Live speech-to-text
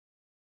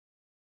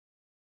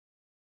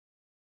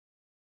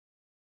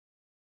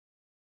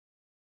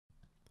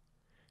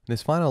In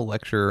this final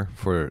lecture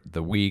for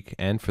the week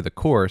and for the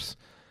course,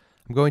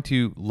 I'm going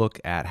to look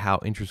at how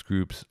interest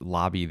groups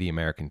lobby the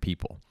American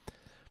people.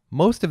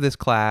 Most of this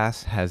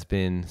class has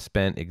been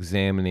spent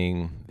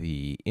examining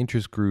the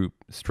interest group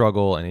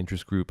struggle and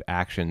interest group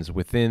actions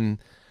within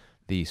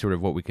the sort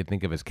of what we could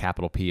think of as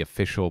capital P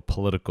official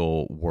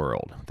political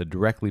world, the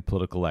directly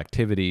political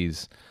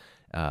activities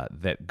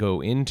that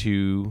go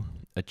into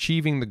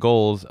achieving the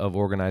goals of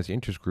organized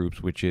interest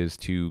groups, which is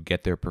to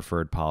get their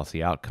preferred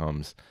policy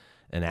outcomes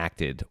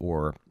enacted,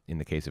 or in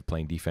the case of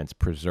playing defense,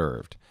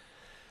 preserved.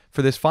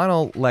 For this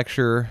final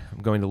lecture,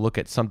 I'm going to look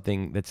at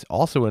something that's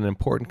also an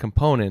important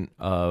component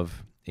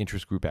of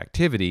interest group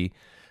activity,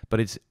 but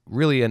it's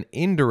really an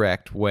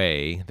indirect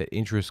way that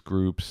interest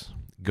groups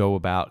go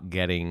about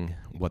getting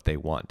what they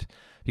want.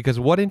 Because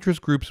what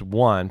interest groups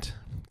want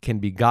can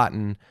be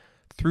gotten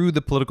through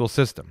the political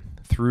system,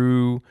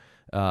 through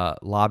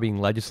lobbying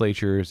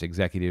legislatures,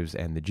 executives,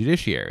 and the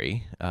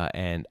judiciary.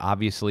 And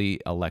obviously,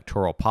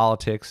 electoral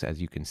politics,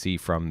 as you can see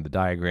from the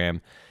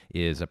diagram,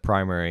 is a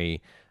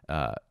primary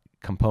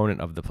component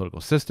of the political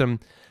system.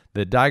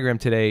 The diagram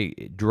today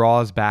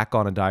draws back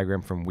on a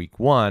diagram from week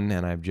one,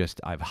 and I've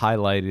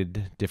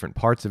highlighted different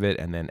parts of it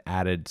and then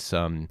added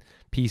some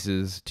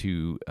pieces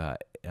to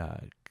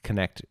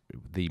connect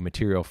the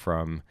material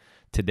from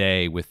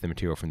today with the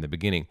material from the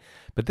beginning.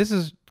 But this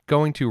is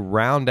going to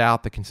round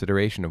out the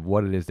consideration of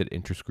what it is that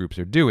interest groups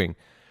are doing.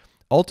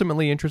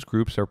 Ultimately, interest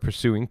groups are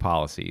pursuing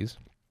policies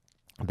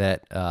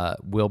that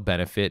will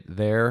benefit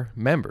their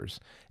members.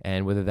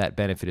 And whether that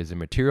benefit is a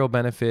material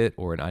benefit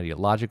or an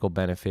ideological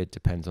benefit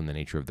depends on the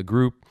nature of the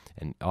group,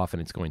 and often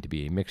it's going to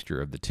be a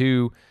mixture of the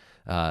two.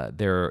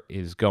 There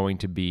is going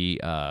to be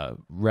a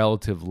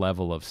relative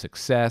level of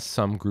success.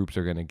 Some groups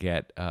are going to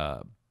get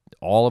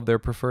all of their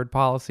preferred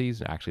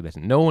policies. Actually,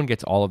 no one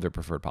gets all of their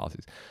preferred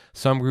policies.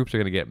 Some groups are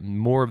going to get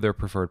more of their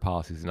preferred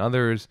policies than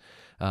others.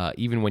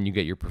 Even when you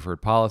get your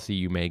preferred policy,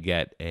 you may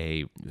get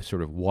a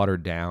sort of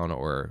watered down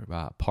or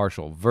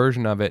partial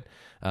version of it.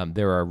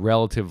 There are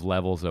relative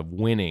levels of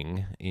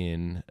winning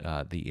in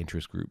the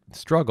interest group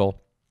struggle.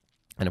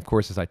 And of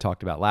course, as I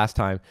talked about last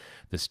time,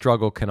 the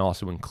struggle can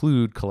also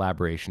include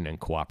collaboration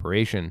and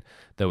cooperation,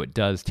 though it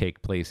does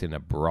take place in a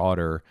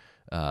broader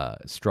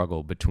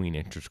struggle between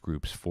interest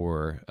groups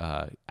for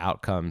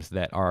outcomes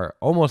that are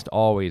almost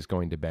always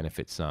going to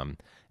benefit some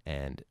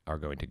and are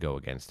going to go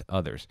against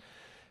others.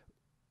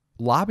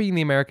 Lobbying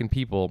the American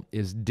people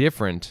is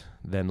different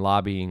than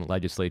lobbying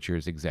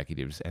legislatures,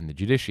 executives, and the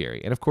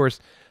judiciary. And of course,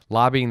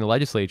 lobbying the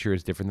legislature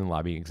is different than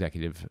lobbying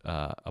executive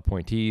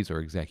appointees or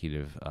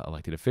executive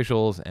elected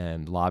officials,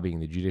 and lobbying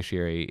the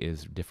judiciary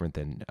is different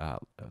than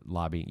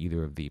lobbying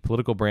either of the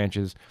political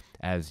branches,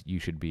 as you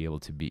should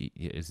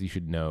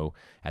know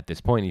at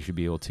this point, you should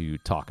be able to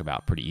talk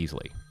about pretty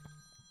easily.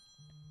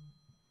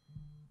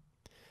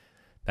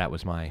 That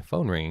was my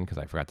phone ringing because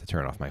I forgot to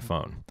turn off my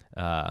phone.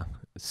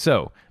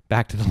 So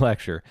back to the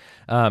lecture.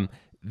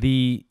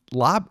 The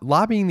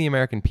lobbying the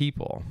American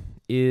people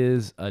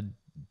is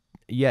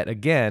yet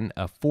again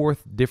a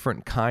fourth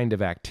different kind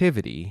of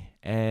activity,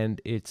 and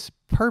its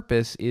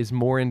purpose is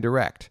more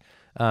indirect.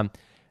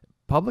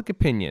 Public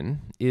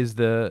opinion is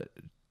the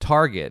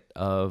target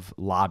of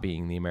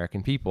lobbying the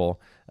American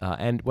people.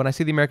 And when I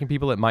say the American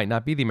people, it might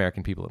not be the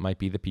American people. It might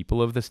be the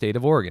people of the state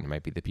of Oregon. It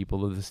might be the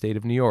people of the state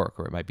of New York,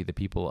 or it might be the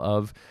people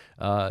of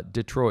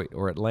Detroit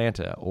or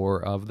Atlanta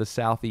or of the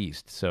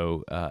Southeast.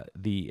 So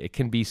it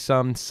can be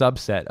some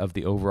subset of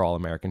the overall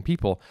American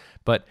people,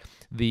 but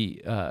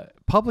the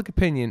public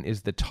opinion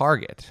is the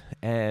target,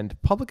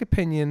 and public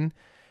opinion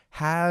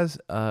has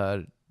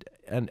an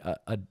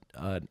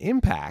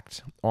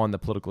impact on the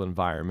political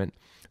environment.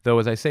 Though,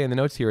 as I say in the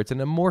notes here, it's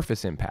an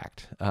amorphous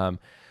impact.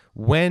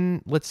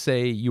 When, let's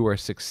say, you are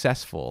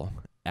successful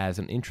as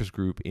an interest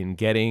group in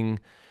getting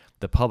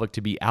the public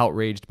to be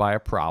outraged by a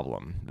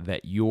problem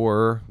that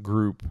your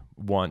group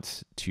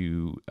wants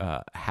to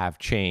have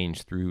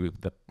changed through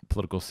the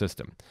political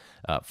system.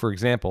 For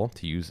example,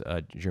 to use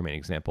a germane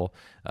example,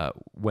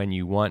 when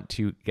you want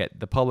to get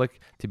the public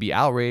to be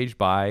outraged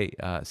by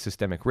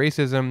systemic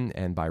racism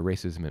and by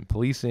racism in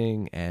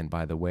policing and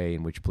by the way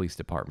in which police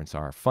departments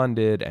are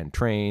funded and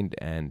trained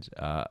and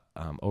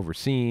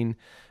overseen,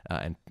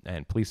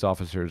 and police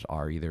officers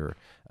are either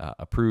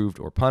approved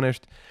or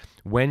punished.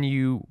 When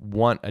you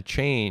want a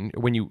change,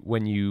 when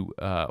you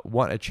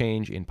want a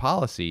change in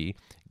policy,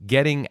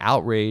 getting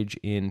outrage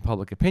in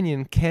public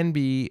opinion can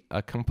be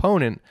a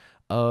component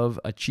of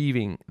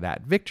achieving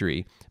that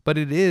victory, but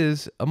it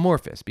is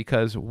amorphous,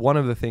 because one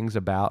of the things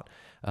about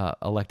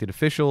elected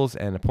officials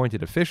and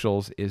appointed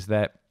officials is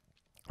that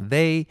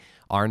they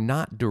are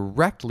not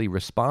directly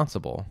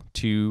responsible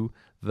to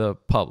the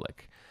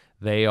public.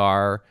 They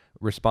are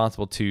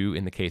responsible to,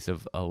 in the case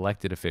of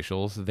elected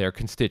officials, their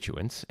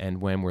constituents.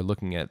 And when we're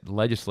looking at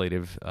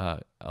legislative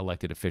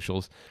elected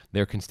officials,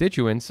 their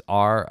constituents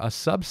are a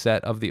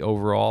subset of the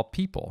overall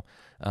people.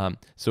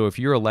 So if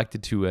you're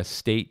elected to a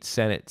state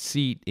Senate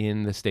seat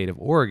in the state of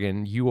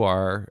Oregon, you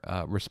are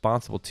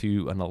responsible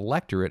to an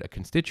electorate, a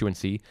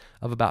constituency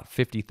of about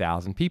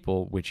 50,000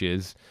 people, which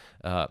is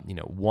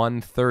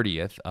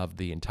 1/30th of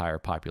the entire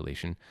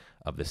population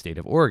of the state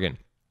of Oregon.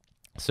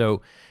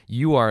 So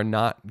you are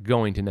not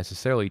going to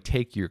necessarily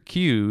take your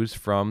cues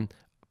from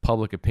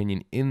public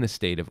opinion in the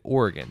state of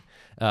Oregon.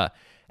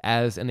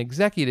 As an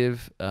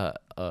executive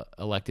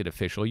elected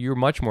official, you're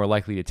much more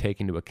likely to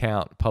take into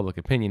account public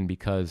opinion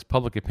because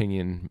public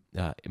opinion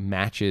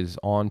matches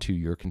onto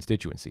your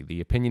constituency. The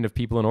opinion of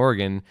people in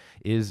Oregon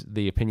is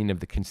the opinion of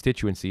the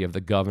constituency of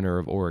the governor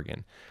of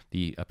Oregon.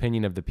 The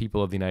opinion of the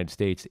people of the United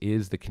States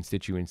is the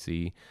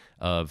constituency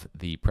of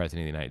the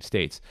president of the United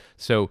States.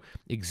 So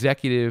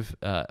executive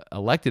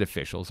elected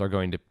officials are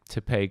going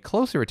to pay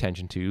closer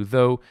attention to,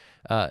 though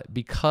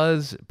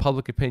because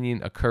public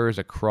opinion occurs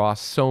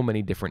across so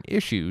many different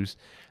issues,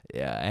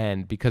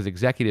 and because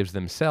executives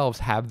themselves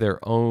have their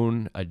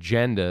own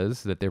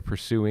agendas that they're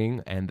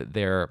pursuing and that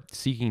they're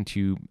seeking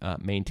to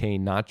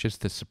maintain not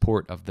just the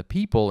support of the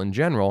people in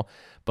general,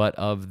 but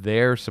of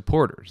their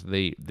supporters,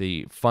 the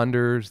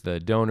funders, the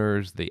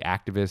donors, the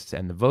activists,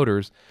 and the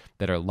voters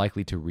that are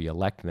likely to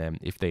reelect them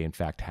if they in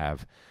fact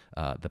have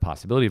the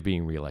possibility of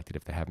being reelected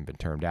if they haven't been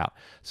termed out.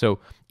 So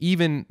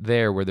even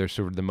there where there's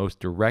sort of the most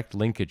direct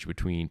linkage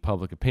between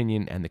public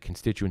opinion and the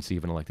constituency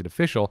of an elected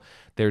official,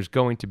 there's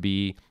going to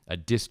be a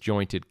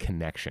disjointed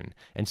connection.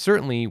 And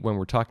certainly when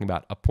we're talking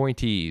about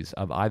appointees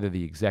of either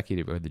the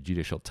executive or the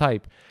judicial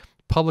type,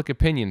 public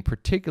opinion,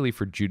 particularly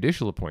for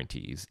judicial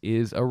appointees,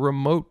 is a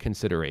remote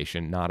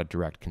consideration, not a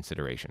direct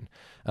consideration.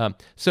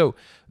 So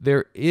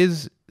there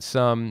is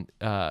some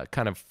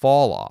kind of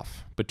fall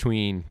off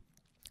between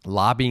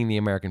lobbying the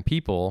American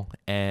people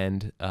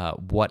and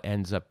what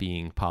ends up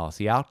being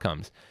policy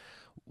outcomes.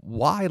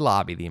 Why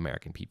lobby the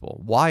American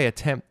people? Why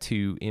attempt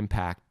to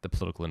impact the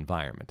political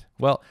environment?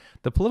 Well,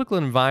 the political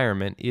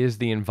environment is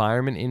the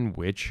environment in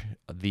which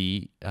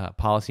the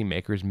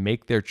policymakers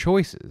make their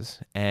choices.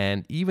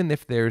 And even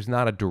if there's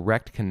not a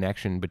direct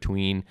connection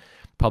between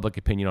public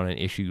opinion on an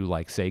issue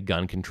like, say,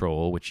 gun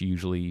control, which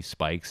usually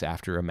spikes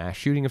after a mass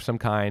shooting of some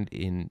kind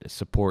in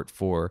support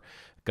for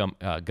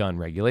gun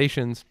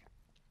regulations,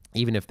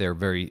 even if they're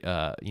very,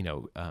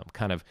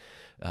 kind of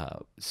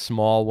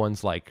small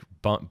ones like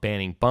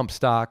banning bump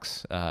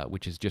stocks,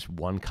 which is just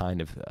one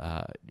kind of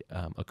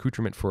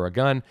accoutrement for a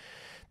gun.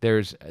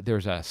 There's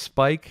a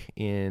spike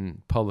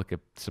in public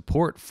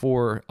support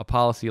for a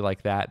policy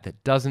like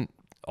that doesn't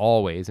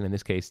always, and in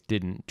this case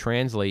didn't,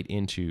 translate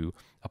into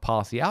a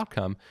policy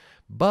outcome,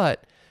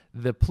 but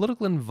the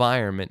political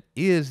environment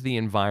is the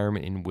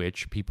environment in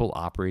which people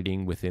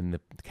operating within the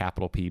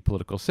capital P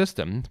political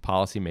system,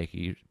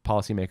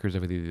 policymakers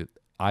of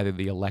either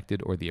the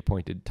elected or the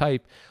appointed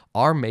type,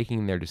 are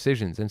making their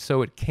decisions. And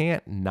so it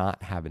can't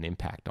not have an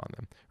impact on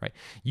them, right?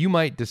 You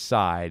might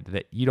decide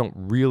that you don't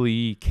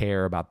really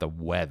care about the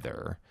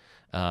weather,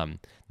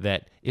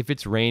 that if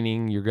it's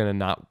raining, you're going to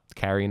not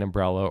carry an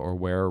umbrella or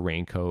wear a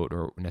raincoat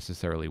or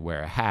necessarily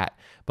wear a hat.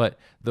 But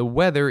the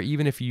weather,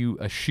 even if you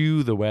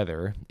eschew the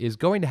weather, is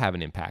going to have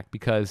an impact,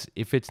 because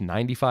if it's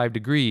 95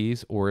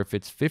 degrees or if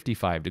it's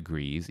 55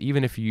 degrees,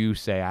 even if you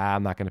say,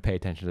 I'm not going to pay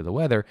attention to the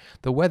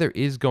weather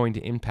is going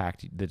to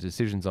impact the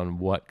decisions on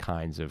what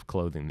kinds of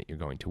clothing that you're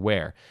going to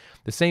wear.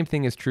 The same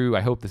thing is true,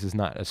 I hope this is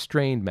not a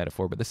strained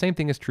metaphor, but the same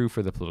thing is true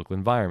for the political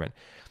environment.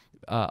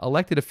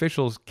 Elected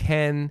officials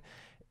can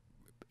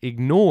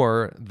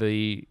ignore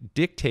the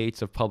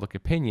dictates of public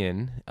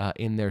opinion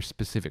in their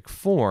specific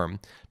form,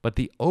 but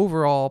the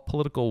overall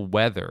political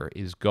weather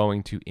is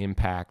going to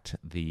impact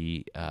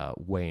the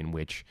way in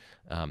which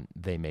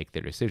they make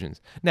their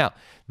decisions. Now,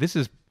 this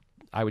is,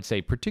 I would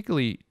say,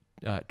 particularly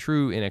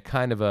true in a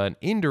kind of an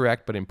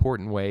indirect but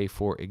important way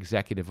for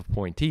executive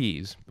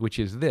appointees, which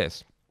is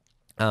this.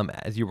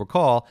 As you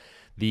recall,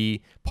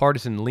 the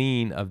partisan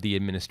lean of the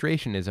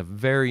administration is a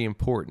very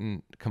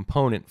important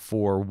component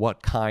for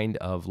what kind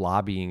of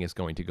lobbying is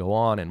going to go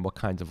on and what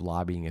kinds of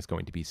lobbying is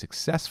going to be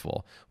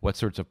successful, what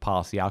sorts of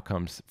policy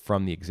outcomes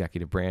from the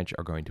executive branch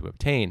are going to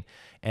obtain.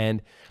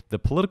 And the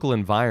political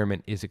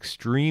environment is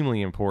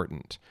extremely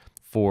important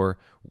for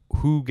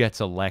who gets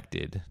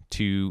elected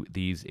to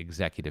these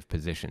executive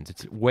positions.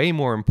 It's way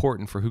more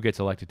important for who gets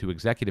elected to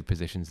executive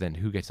positions than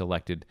who gets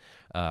elected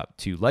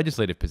to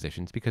legislative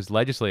positions, because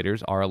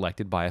legislators are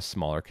elected by a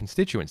smaller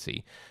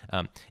constituency.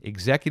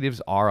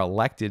 Executives are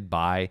elected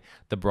by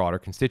the broader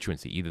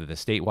constituency, either the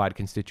statewide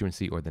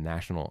constituency or the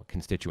national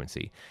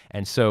constituency.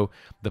 And so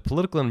the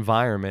political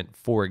environment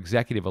for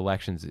executive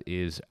elections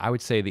is, I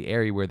would say, the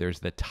area where there's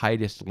the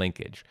tightest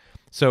linkage.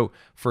 So,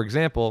 for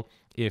example,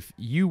 if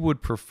you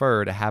would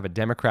prefer to have a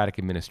Democratic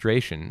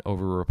administration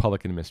over a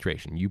Republican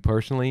administration, you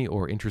personally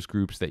or interest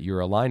groups that you're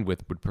aligned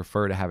with would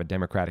prefer to have a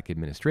Democratic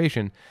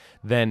administration,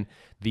 then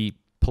the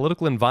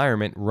political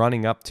environment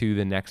running up to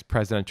the next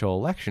presidential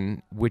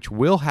election, which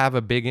will have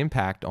a big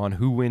impact on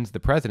who wins the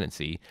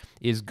presidency,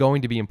 is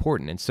going to be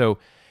important. And so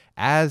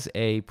as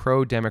a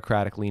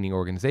pro-democratic leaning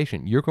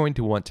organization, you're going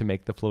to want to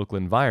make the political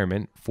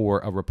environment for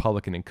a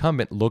Republican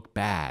incumbent look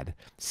bad,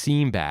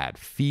 seem bad,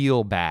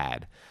 feel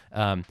bad.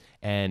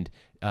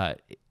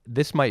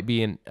 This might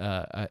be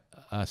a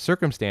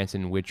circumstance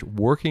in which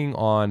working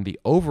on the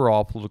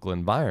overall political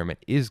environment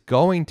is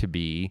going to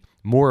be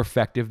more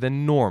effective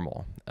than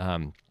normal.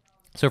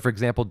 So, for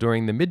example,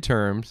 during the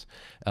midterms,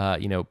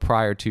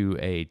 prior to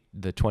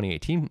the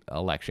 2018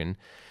 election,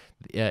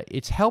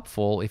 it's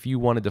helpful if you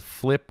wanted to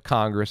flip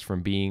Congress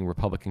from being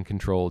Republican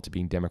controlled to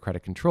being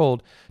Democratic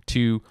controlled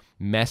to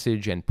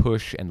message and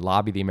push and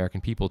lobby the American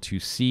people to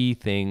see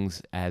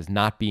things as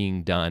not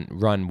being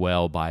run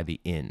well by the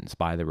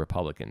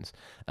Republicans.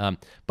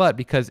 But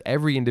because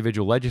every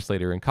individual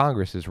legislator in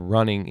Congress is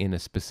running in a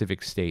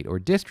specific state or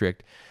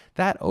district,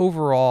 that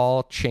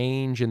overall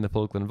change in the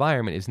political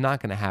environment is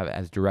not going to have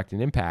as direct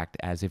an impact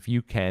as if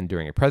you can,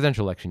 during a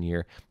presidential election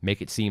year,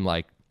 make it seem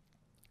like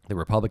the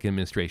Republican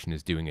administration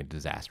is doing a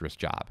disastrous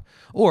job.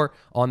 Or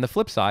on the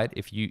flip side,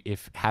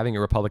 if having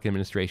a Republican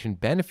administration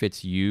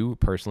benefits you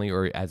personally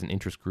or as an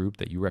interest group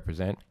that you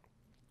represent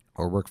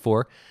or work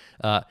for,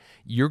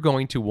 you're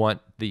going to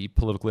want the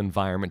political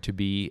environment to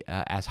be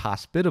as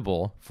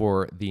hospitable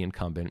for the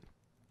incumbent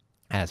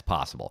as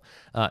possible.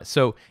 And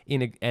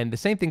the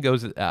same thing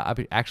goes,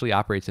 actually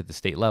operates at the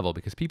state level,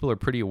 because people are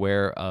pretty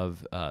aware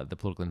of the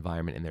political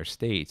environment in their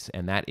states,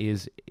 and that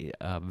is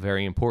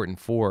very important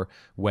for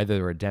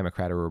whether a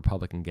Democrat or a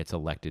Republican gets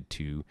elected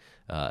to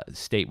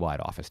statewide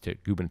office, to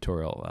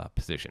gubernatorial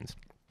positions.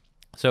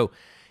 So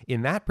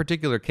in that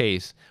particular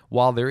case,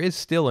 while there is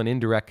still an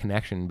indirect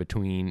connection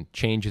between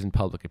changes in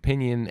public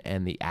opinion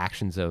and the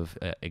actions of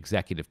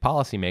executive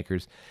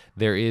policymakers,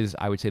 there is,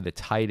 I would say, the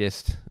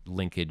tightest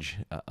linkage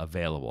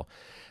available.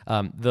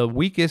 The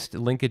weakest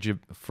linkage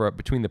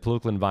between the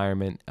political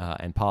environment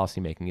and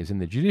policymaking is in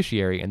the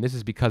judiciary, and this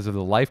is because of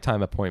the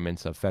lifetime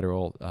appointments of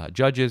federal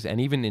judges,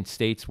 and even in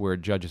states where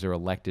judges are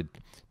elected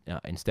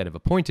instead of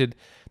appointed,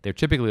 they're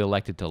typically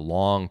elected to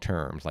long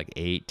terms, like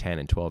 8, 10,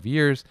 and 12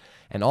 years.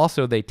 And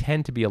also, they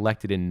tend to be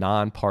elected in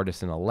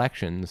nonpartisan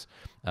elections,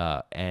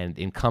 and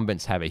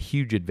incumbents have a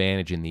huge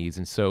advantage in these.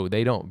 And so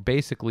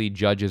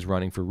judges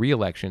running for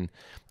re-election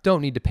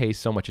don't need to pay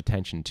so much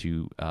attention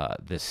to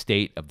the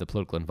state of the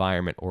political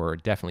environment or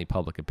definitely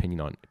public opinion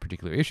on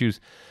particular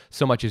issues,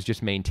 so much as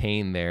just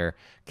maintain their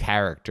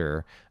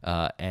character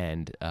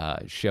and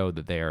show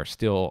that they are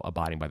still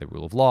abiding by the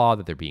rule of law,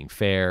 that they're being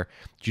fair.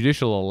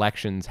 Judicial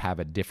elections have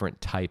a different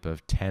type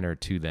of tenor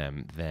to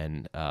them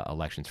than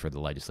elections for the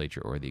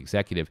legislature or the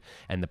executive,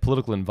 and the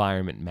political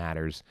environment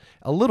matters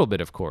a little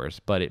bit, of course,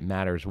 but it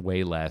matters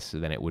way less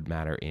than it would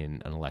matter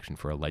in an election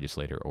for a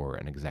legislator or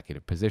an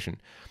executive position.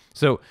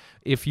 So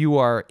if you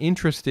are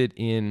interested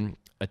in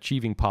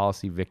achieving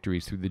policy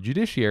victories through the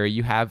judiciary,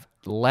 you have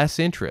less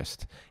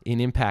interest in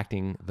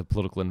impacting the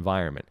political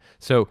environment.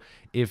 So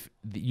if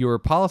your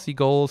policy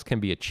goals can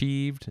be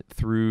achieved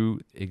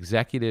through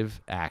executive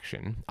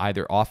action,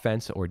 either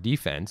offense or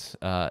defense,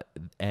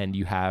 and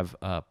you have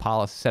a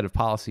set of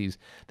policies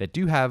that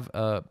do have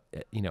a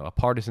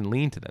partisan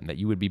lean to them, that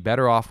you would be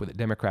better off with a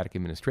Democratic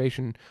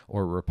administration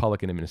or a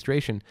Republican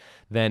administration,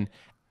 then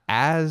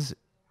as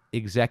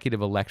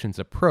executive elections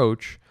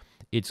approach,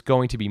 it's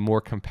going to be more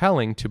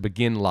compelling to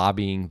begin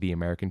lobbying the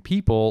American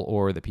people,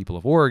 or the people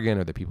of Oregon,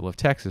 or the people of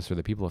Texas, or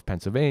the people of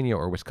Pennsylvania,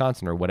 or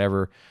Wisconsin, or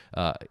whatever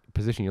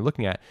position you're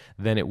looking at,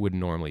 than it would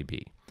normally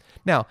be.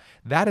 Now,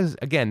 that is,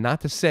 again, not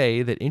to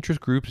say that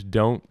interest groups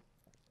don't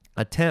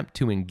attempt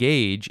to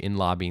engage in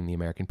lobbying the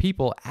American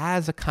people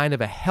as a kind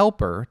of a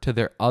helper to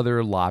their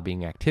other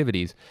lobbying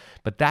activities,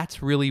 but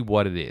that's really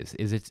what it is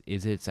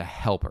it's a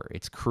helper.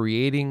 It's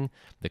creating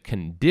the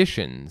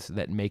conditions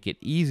that make it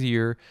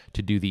easier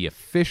to do the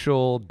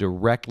official,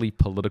 directly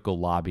political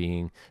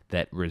lobbying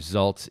that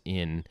results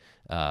in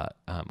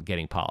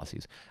getting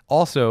policies.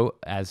 Also,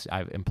 as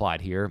I've implied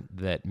here,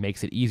 that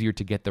makes it easier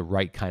to get the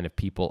right kind of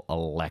people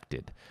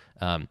elected.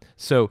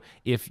 So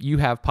if you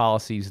have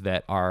policies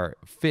that are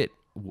fit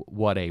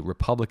what a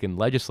Republican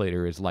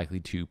legislator is likely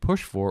to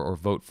push for or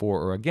vote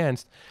for or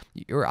against,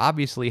 you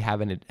obviously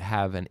have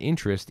an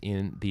interest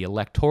in the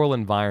electoral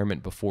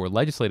environment before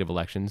legislative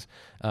elections,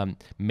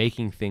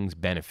 making things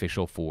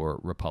beneficial for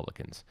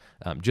Republicans,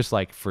 just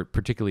like for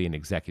particularly in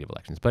executive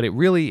elections. But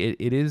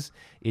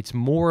it's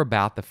more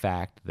about the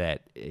fact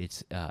that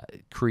it's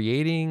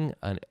creating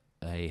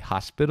a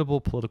hospitable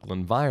political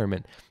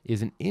environment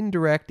is an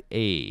indirect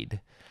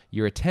aid.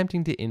 You're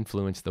attempting to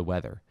influence the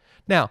weather.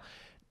 Now,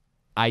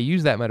 I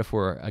use that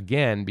metaphor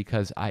again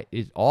because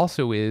it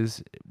also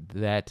is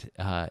that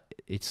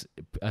it's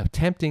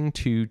attempting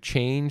to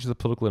change the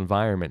political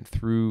environment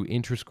through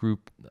interest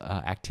group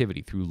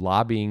activity, through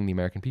lobbying the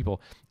American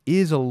people,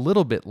 is a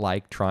little bit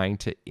like trying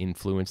to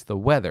influence the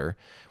weather,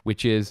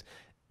 which is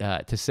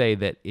to say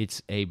that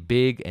it's a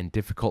big and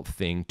difficult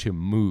thing to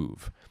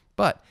move.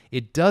 But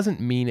it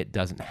doesn't mean it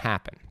doesn't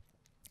happen.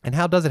 And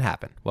how does it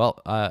happen?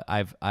 Well,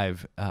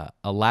 I've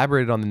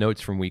elaborated on the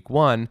notes from week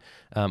one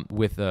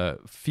with a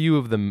few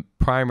of the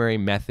primary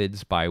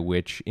methods by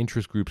which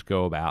interest groups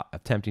go about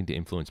attempting to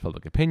influence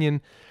public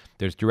opinion.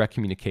 There's direct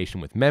communication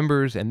with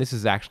members, and this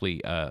is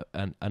actually a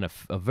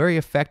very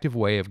effective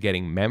way of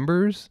getting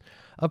members'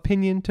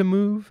 opinion to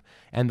move.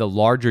 And the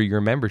larger your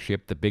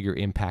membership, the bigger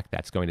impact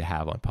that's going to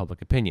have on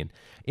public opinion.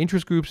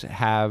 Interest groups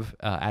have,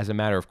 as a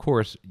matter of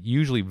course,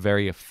 usually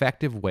very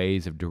effective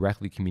ways of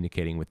directly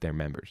communicating with their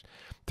members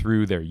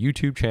through their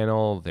YouTube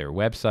channel, their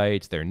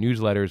websites, their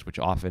newsletters, which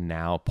often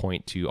now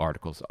point to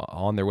articles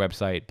on their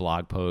website,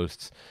 blog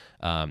posts,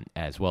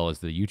 as well as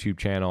the YouTube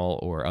channel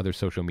or other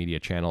social media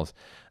channels.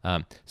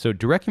 So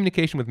direct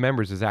communication with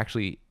members is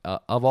actually,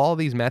 of all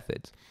these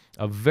methods,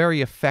 a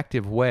very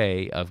effective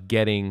way of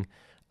getting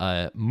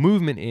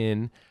movement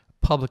in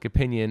public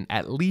opinion,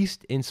 at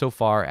least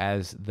insofar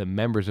as the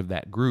members of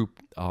that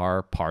group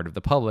are part of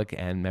the public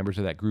and members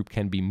of that group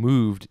can be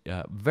moved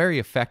very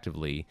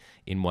effectively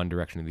in one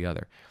direction or the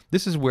other.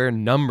 This is where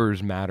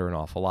numbers matter an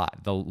awful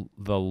lot.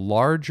 The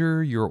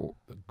larger your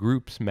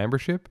group's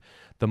membership,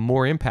 the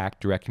more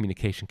impact direct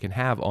communication can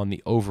have on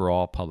the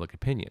overall public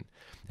opinion.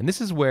 And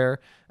this is where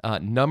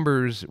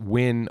numbers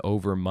win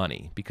over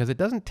money, because it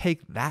doesn't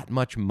take that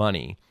much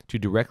money to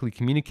directly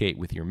communicate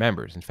with your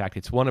members. In fact,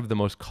 it's one of the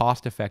most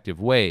cost-effective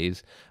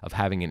ways of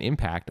having an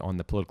impact on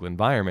the political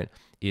environment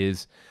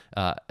is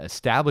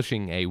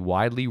establishing a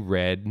widely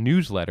read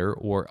newsletter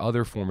or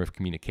other form of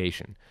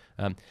communication.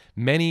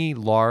 Many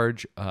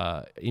large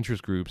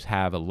interest groups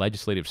have a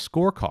legislative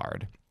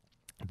scorecard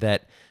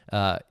that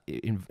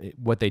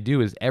what they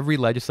do is every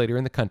legislator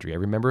in the country,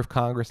 every member of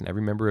Congress and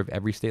every member of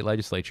every state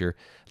legislature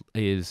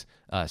is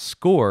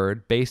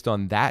scored based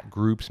on that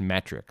group's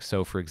metrics.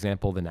 So, for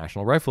example, the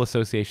National Rifle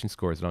Association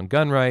scores it on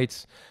gun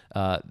rights.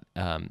 The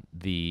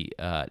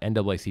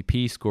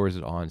NAACP scores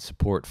it on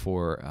support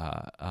for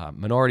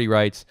minority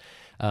rights.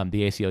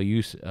 The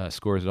ACLU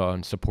scores it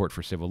on support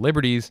for civil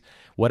liberties.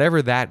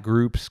 Whatever that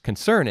group's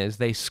concern is,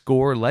 they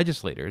score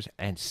legislators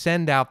and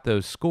send out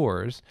those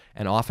scores,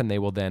 and often they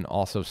will then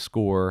also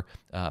score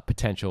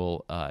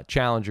potential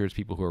challengers,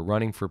 people who are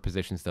running for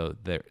positions, though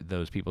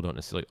those people don't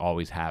necessarily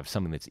always have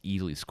something that's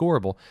easily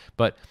scorable.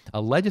 But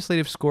a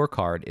legislative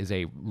scorecard is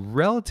a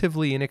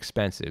relatively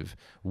inexpensive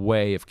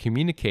way of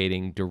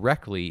communicating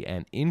directly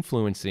and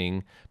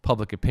influencing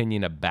public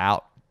opinion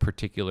about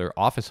particular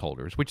office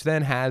holders, which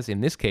then has,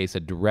 in this case, a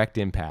direct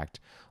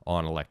impact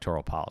on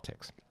electoral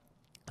politics.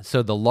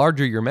 So the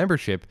larger your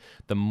membership,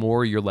 the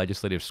more your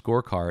legislative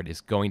scorecard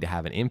is going to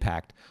have an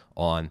impact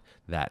on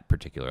that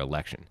particular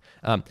election.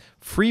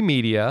 Free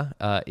media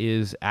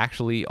is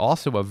actually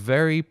also a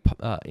very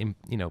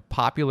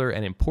popular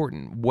and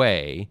important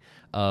way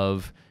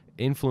of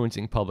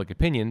influencing public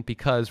opinion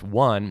because,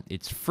 one,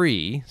 it's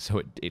free,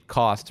 so it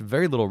costs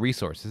very little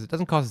resources. It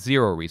doesn't cost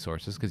zero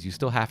resources because you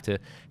still have to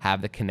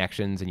have the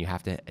connections and you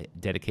have to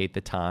dedicate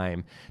the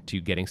time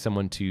to getting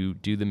someone to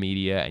do the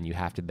media, and you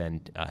have to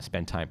then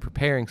spend time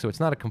preparing. So it's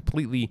not a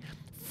completely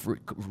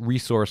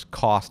resource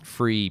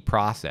cost-free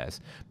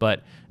process,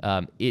 but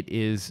it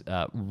is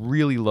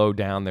really low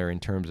down there in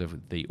terms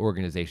of the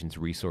organization's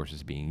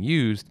resources being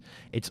used.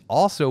 It's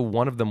also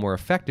one of the more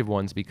effective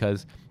ones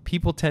because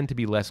people tend to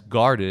be less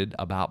guarded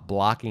about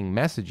blocking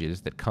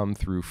messages that come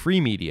through free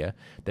media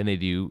than they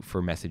do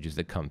for messages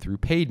that come through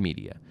paid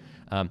media.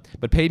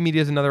 But paid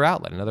media is another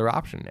outlet, another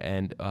option,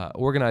 and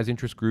organized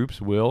interest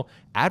groups will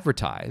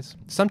advertise,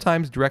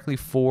 sometimes directly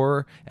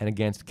for and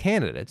against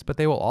candidates, but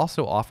they will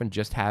also often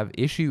just have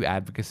issue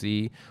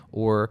advocacy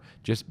or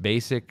just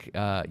basic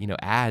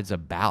ads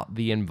about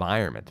the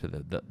environment,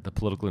 the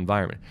political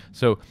environment.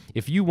 So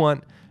if you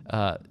want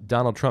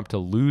Donald Trump to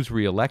lose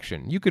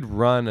re-election, you could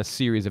run a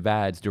series of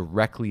ads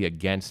directly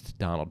against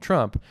Donald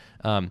Trump,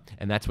 and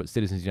that's what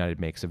Citizens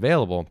United makes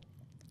available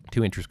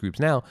to interest groups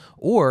now.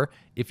 Or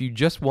if you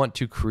just want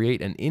to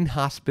create an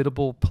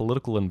inhospitable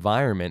political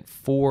environment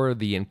for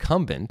the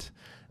incumbent,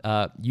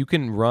 you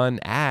can run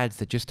ads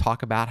that just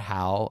talk about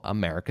how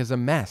America's a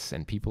mess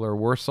and people are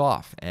worse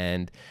off,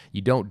 and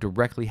you don't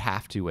directly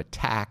have to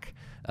attack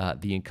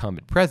the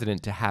incumbent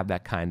president to have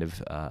that kind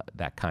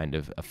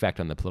of effect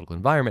on the political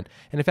environment.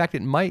 And in fact,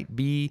 it might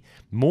be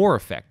more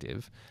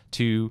effective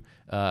to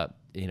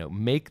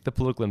make the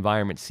political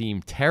environment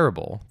seem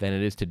terrible than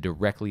it is to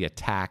directly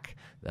attack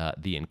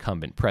the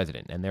incumbent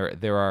president. And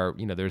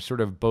there's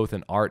sort of both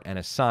an art and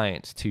a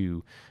science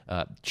to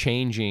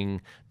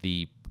changing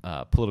the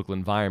political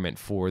environment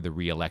for the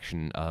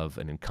re-election of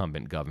an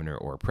incumbent governor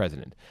or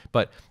president.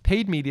 But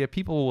paid media,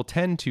 people will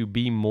tend to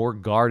be more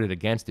guarded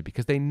against it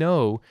because they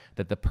know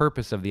that the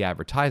purpose of the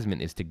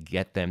advertisement is to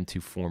get them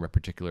to form a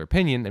particular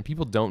opinion, and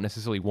people don't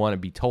necessarily want to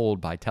be told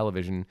by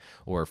television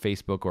or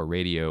Facebook or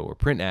radio or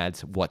print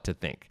ads what to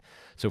think.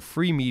 So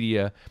free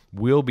media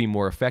will be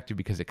more effective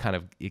because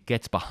it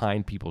gets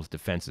behind people's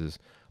defenses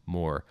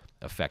more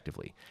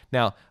effectively.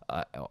 Now,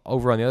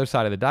 over on the other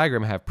side of the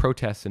diagram, I have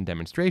protests and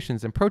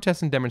demonstrations. And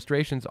protests and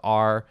demonstrations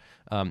are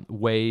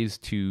ways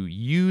to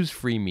use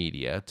free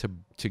media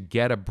to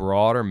get a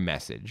broader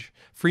message.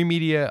 Free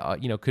media,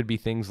 could be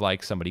things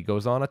like somebody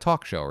goes on a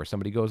talk show, or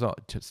somebody goes on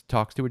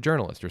talks to a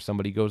journalist, or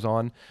somebody goes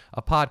on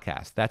a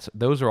podcast.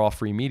 Those are all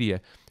free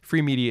media.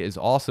 Free media is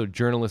also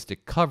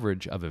journalistic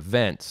coverage of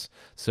events.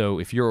 So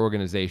if your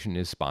organization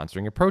is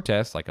sponsoring a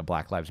protest, like a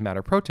Black Lives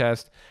Matter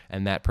protest,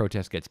 and that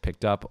protest gets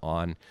picked up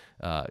on,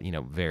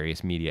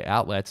 various media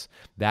outlets,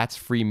 that's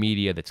free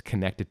media that's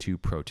connected to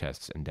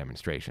protests and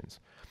demonstrations.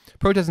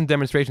 Protests and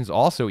demonstrations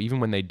also, even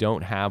when they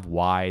don't have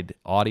wide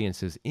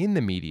audiences in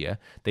the media,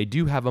 they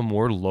do have a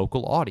more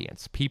local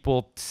audience.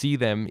 People see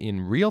them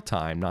in real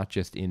time, not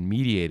just in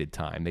mediated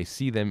time. They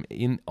see them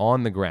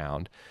on the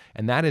ground,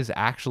 and that is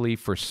actually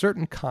for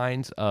certain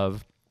kinds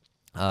of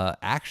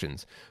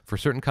actions, for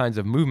certain kinds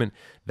of movement,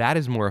 that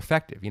is more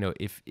effective.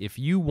 If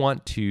you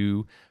want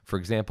to, for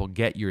example,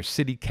 get your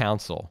city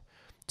council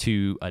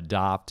to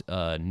adopt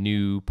a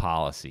new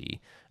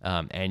policy,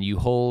 and you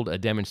hold a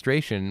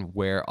demonstration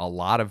where a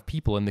lot of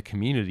people in the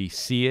community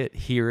see it,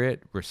 hear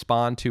it,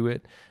 respond to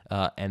it,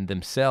 and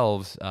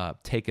themselves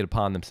take it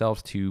upon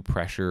themselves to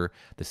pressure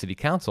the city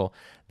council,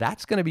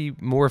 that's going to be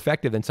more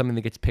effective than something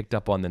that gets picked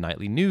up on the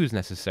nightly news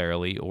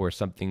necessarily, or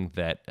something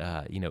that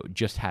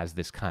just has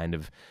this kind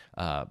of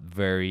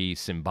very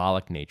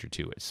symbolic nature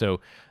to it. So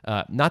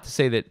not to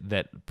say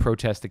that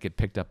protests that get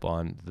picked up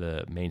on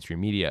the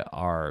mainstream media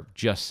are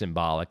just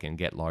symbolic and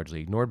get largely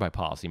ignored by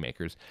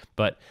policymakers,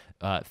 but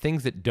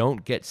things that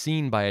don't get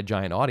seen by a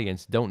giant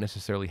audience don't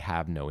necessarily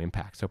have no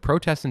impact. So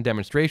protests and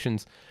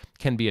demonstrations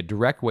can be a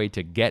direct way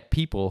to get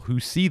people who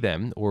see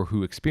them, or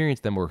who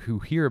experience them, or who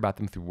hear about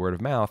them through word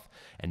of mouth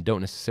and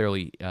don't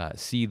necessarily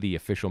see the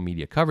official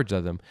media coverage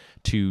of them,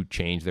 to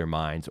change their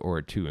minds,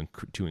 or to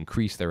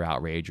increase their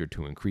outrage, or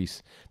to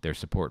increase their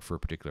support for a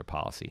particular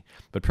policy.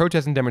 But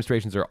protests and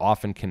demonstrations are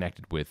often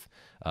connected with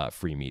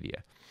free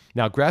media.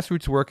 Now,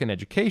 grassroots work and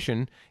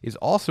education is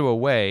also a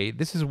way,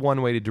 this is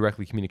one way to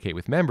directly communicate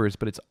with members,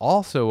 but it's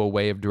also a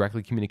way of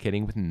directly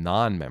communicating with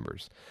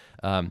non-members.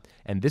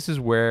 And this is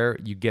where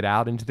you get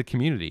out into the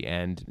community,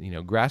 and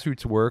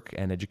grassroots work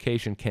and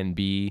education can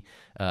be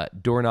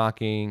door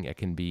knocking, it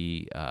can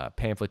be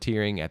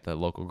pamphleteering at the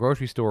local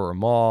grocery store or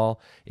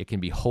mall, it can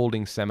be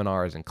holding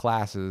seminars and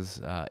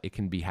classes, it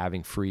can be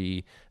having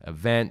free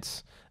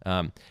events.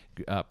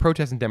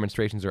 Protests and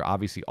demonstrations are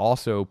obviously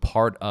also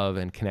part of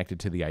and connected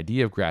to the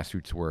idea of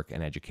grassroots work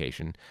and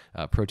education.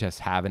 Protests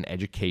have an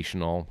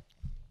educational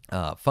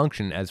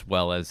function as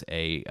well as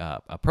a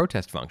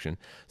protest function.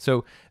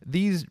 So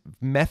these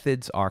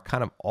methods are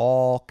kind of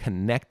all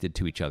connected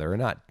to each other. Or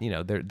not,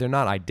 they're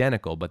not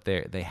identical, but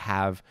they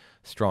have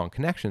strong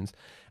connections.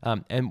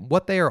 And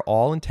what they are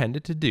all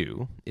intended to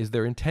do is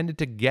they're intended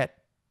to get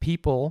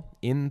people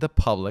in the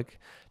public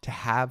to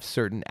have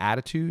certain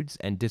attitudes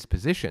and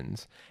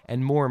dispositions,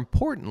 and more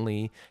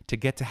importantly, to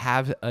get to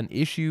have an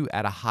issue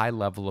at a high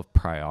level of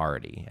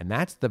priority. And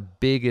that's the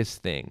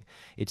biggest thing.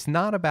 It's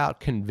not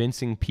about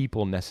convincing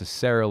people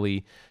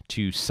necessarily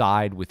to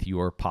side with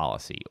your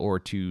policy or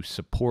to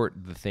support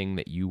the thing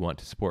that you want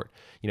to support.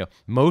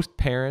 Most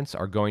parents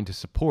are going to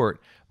support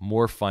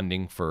more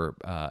funding for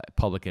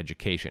public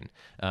education.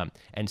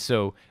 And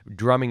so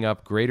drumming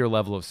up greater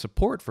level of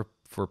support for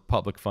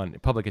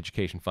public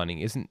education funding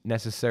isn't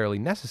necessarily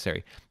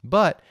necessary,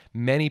 but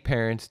many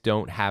parents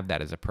don't have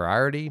that as a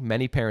priority.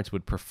 Many parents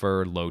would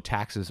prefer low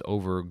taxes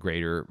over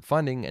greater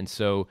funding, and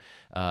so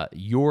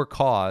your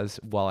cause,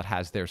 while it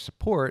has their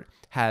support,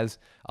 has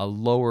a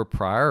lower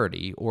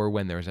priority, or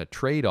when there's a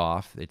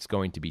trade-off, it's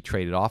going to be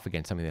traded off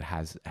against something that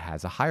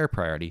has a higher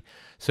priority.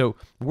 So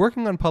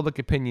working on public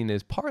opinion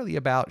is partly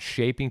about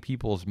shaping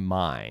people's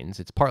minds.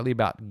 It's partly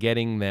about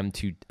getting them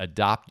to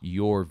adopt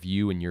your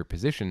view and your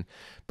position,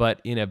 but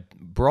in a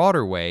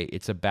broader way,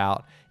 it's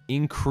about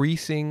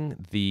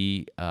increasing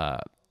the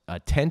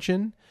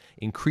attention,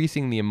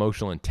 increasing the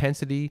emotional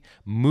intensity,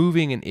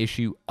 moving an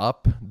issue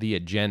up the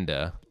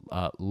agenda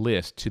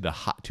list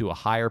to a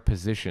higher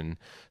position,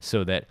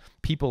 so that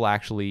people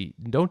actually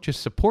don't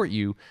just support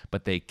you,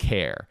 but they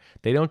care.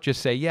 They don't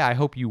just say, yeah, I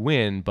hope you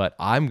win, but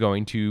I'm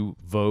going to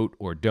vote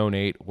or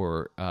donate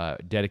or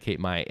dedicate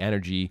my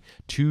energy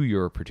to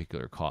your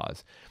particular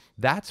cause.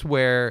 That's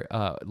where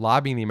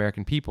lobbying the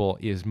American people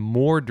is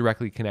more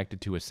directly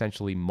connected to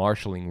essentially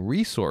marshaling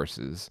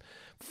resources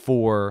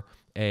for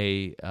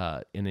an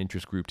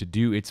interest group to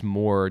do its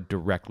more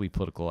directly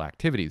political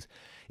activities.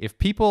 If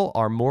people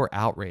are more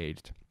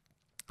outraged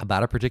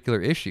about a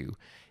particular issue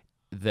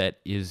that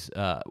is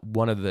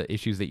one of the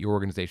issues that your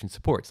organization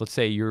supports. Let's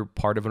say you're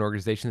part of an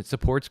organization that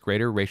supports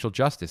greater racial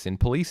justice in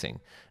policing.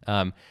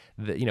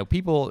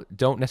 People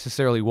don't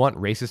necessarily want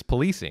racist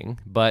policing,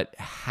 but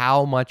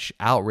how much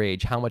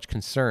outrage, how much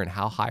concern,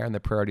 how high on the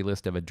priority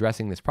list of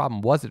addressing this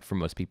problem was it for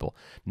most people?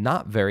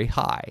 Not very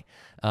high.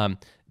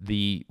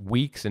 the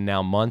weeks and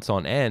now months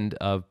on end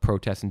of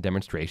protests and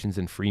demonstrations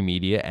and free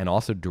media, and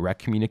also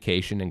direct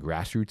communication and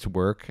grassroots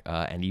work,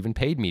 and even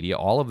paid media,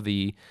 all of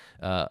the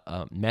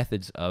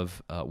methods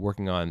of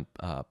working on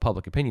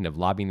public opinion, of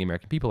lobbying the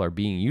American people, are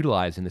being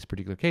utilized in this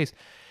particular case.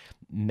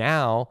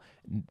 Now,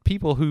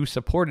 people who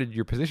supported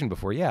your position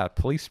before, yeah,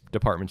 police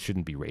departments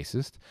shouldn't be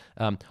racist,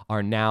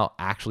 are now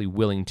actually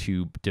willing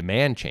to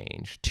demand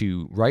change,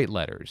 to write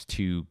letters,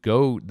 to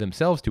go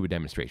themselves to a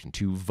demonstration,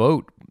 to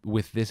vote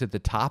with this at the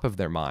top of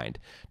their mind,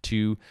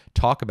 to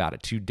talk about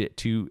it,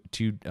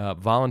 to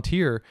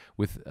volunteer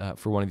with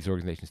for one of these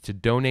organizations, to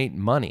donate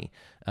money.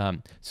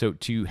 So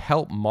to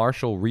help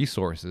marshal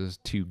resources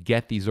to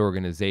get these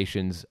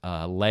organizations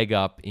leg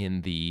up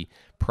in the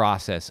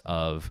process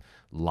of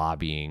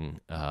lobbying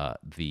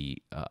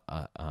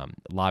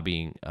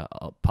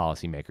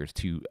policymakers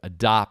to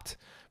adopt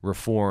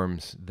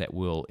reforms that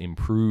will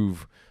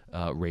improve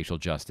racial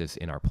justice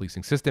in our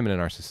policing system and in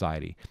our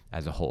society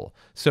as a whole.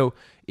 So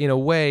in a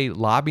way,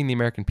 lobbying the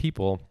American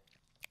people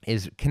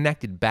is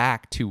connected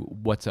back to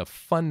what's a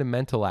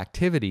fundamental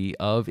activity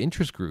of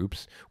interest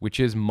groups, which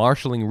is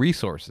marshaling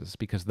resources,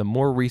 because the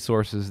more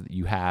resources that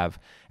you have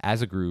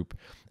as a group,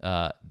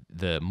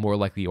 the more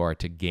likely you are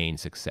to gain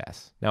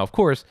success. Now, of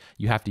course,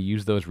 you have to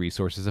use those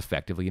resources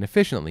effectively and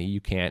efficiently.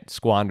 You can't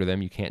squander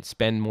them. You can't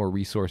spend more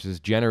resources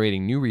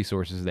generating new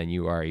resources than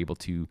you are able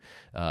to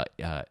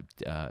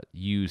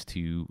use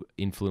to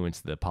influence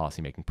the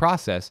policymaking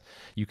process.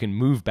 You can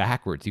move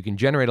backwards. You can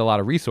generate a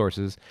lot of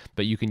resources,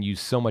 but you can use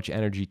so much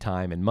energy,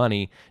 time, and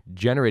money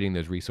generating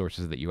those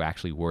resources that you're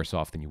actually worse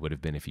off than you would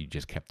have been if you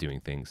just kept doing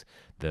things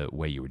the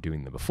way you were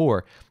doing them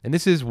before. And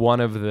this is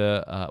one of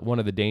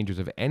the dangers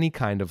of any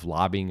kind of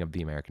lobbying of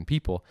the American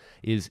people,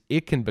 is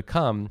it can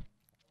become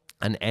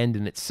an end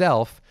in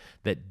itself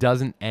that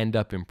doesn't end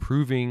up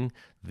improving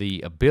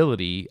the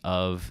ability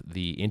of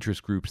the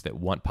interest groups that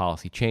want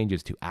policy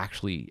changes to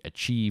actually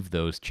achieve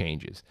those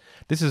changes.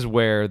 This is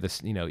where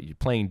this,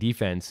 playing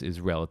defense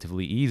is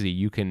relatively easy.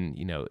 You can,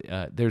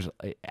 there's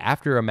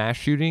after a mass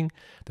shooting,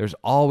 there's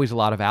always a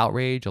lot of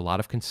outrage, a lot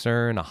of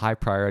concern, a high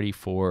priority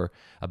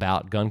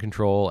about gun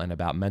control and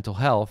about mental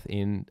health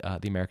in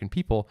the American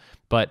people,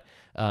 but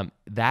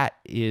that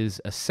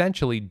is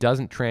essentially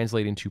doesn't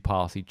translate into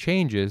policy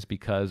changes,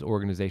 because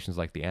organizations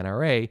like the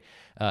NRA,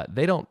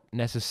 they don't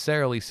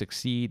necessarily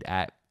succeed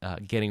at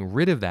getting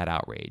rid of that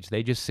outrage.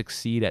 They just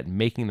succeed at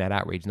making that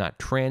outrage not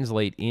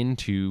translate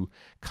into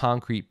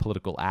concrete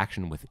political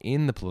action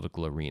within the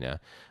political arena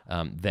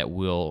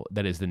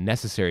that is the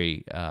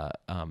necessary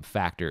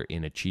factor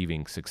in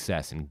achieving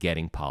success and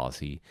getting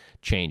policy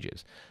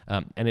changes.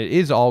 And it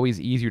is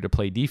always easier to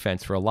play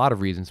defense for a lot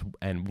of reasons,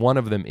 and one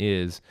of them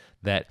is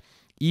that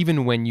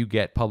even when you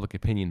get public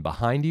opinion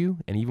behind you,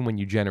 and even when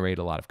you generate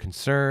a lot of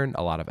concern,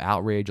 a lot of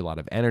outrage, a lot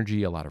of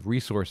energy, a lot of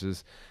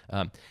resources,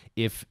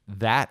 if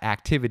that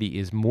activity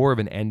is more of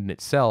an end in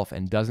itself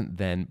and doesn't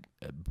then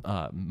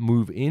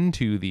move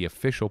into the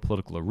official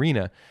political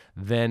arena,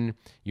 then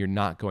you're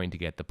not going to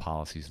get the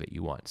policies that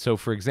you want. So,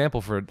 for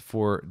example,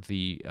 for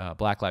the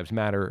Black Lives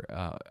Matter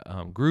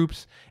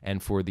groups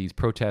and for these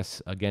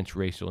protests against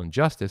racial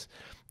injustice,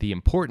 the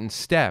important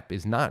step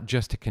is not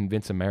just to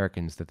convince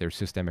Americans that there's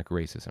systemic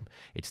racism.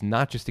 It's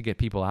not just to get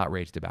people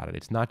outraged about it.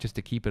 It's not just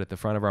to keep it at the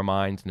front of our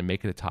minds and to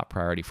make it a top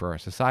priority for our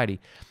society.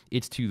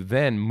 It's to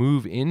then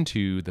move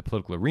into the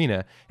political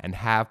arena and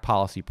have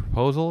policy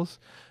proposals,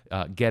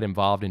 get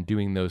involved in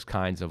doing those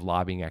kinds of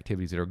lobbying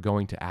activities that are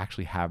going to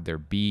actually have there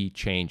be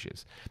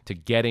changes, to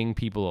getting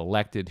people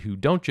elected who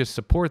don't just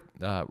support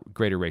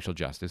greater racial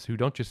justice, who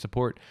don't just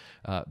support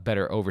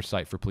better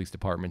oversight for police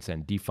departments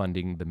and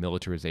defunding the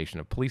militarization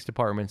of police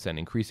departments and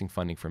increasing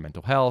funding for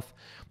mental health,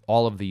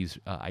 all of these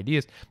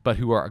ideas, but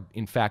who are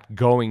in fact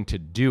going to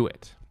do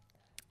it.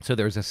 So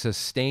there's a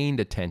sustained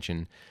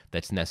attention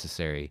that's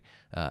necessary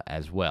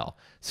as well.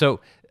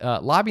 So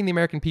lobbying the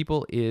American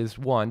people is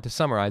to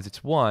summarize,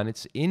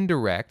 it's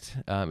indirect.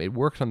 It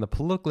works on the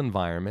political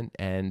environment,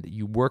 and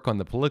you work on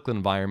the political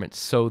environment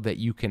so that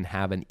you can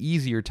have an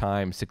easier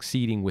time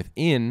succeeding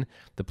within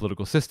the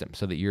political system,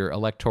 so that your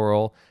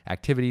electoral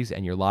activities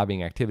and your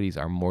lobbying activities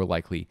are more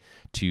likely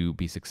to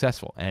be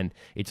successful. And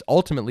it's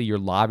ultimately your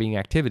lobbying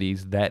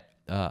activities that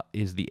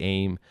is the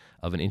aim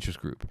of an interest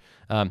group.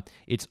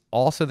 It's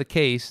also the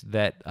case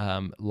that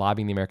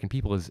lobbying the American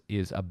people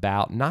is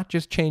about not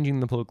just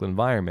changing the political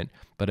environment,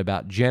 but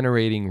about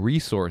generating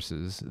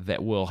resources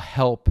that will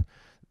help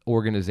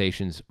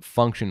organizations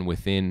function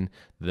within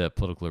the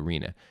political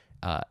arena.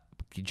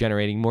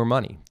 Generating more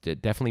money.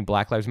 Definitely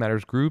Black Lives Matter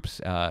groups,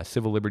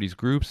 civil liberties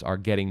groups are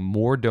getting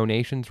more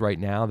donations right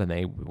now than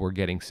they were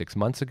getting 6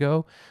 months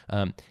ago,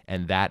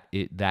 and that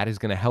is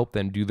going to help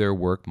them do their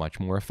work much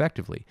more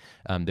effectively.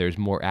 There's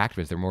more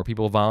activists. There are more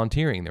people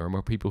volunteering. There are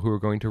more people who are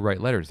going to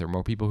write letters. There are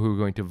more people who are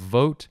going to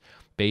vote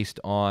based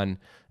on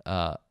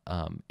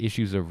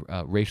issues of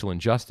racial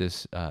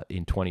injustice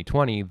in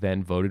 2020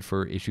 than voted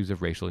for issues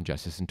of racial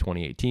injustice in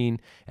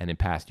 2018 and in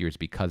past years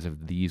because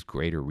of these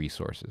greater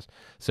resources.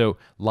 So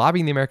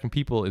lobbying the American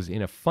people is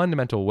in a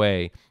fundamental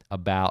way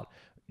about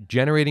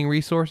generating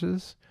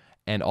resources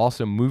and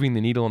also moving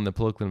the needle in the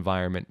political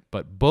environment.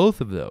 But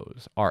both of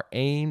those are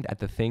aimed at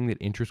the thing that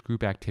interest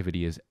group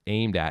activity is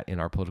aimed at in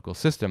our political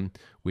system,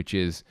 which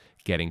is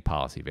getting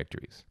policy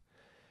victories.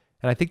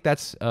 And I think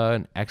that's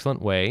an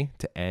excellent way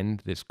to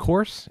end this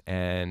course.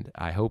 And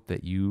I hope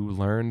that you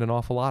learned an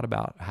awful lot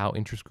about how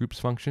interest groups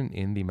function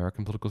in the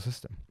American political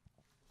system.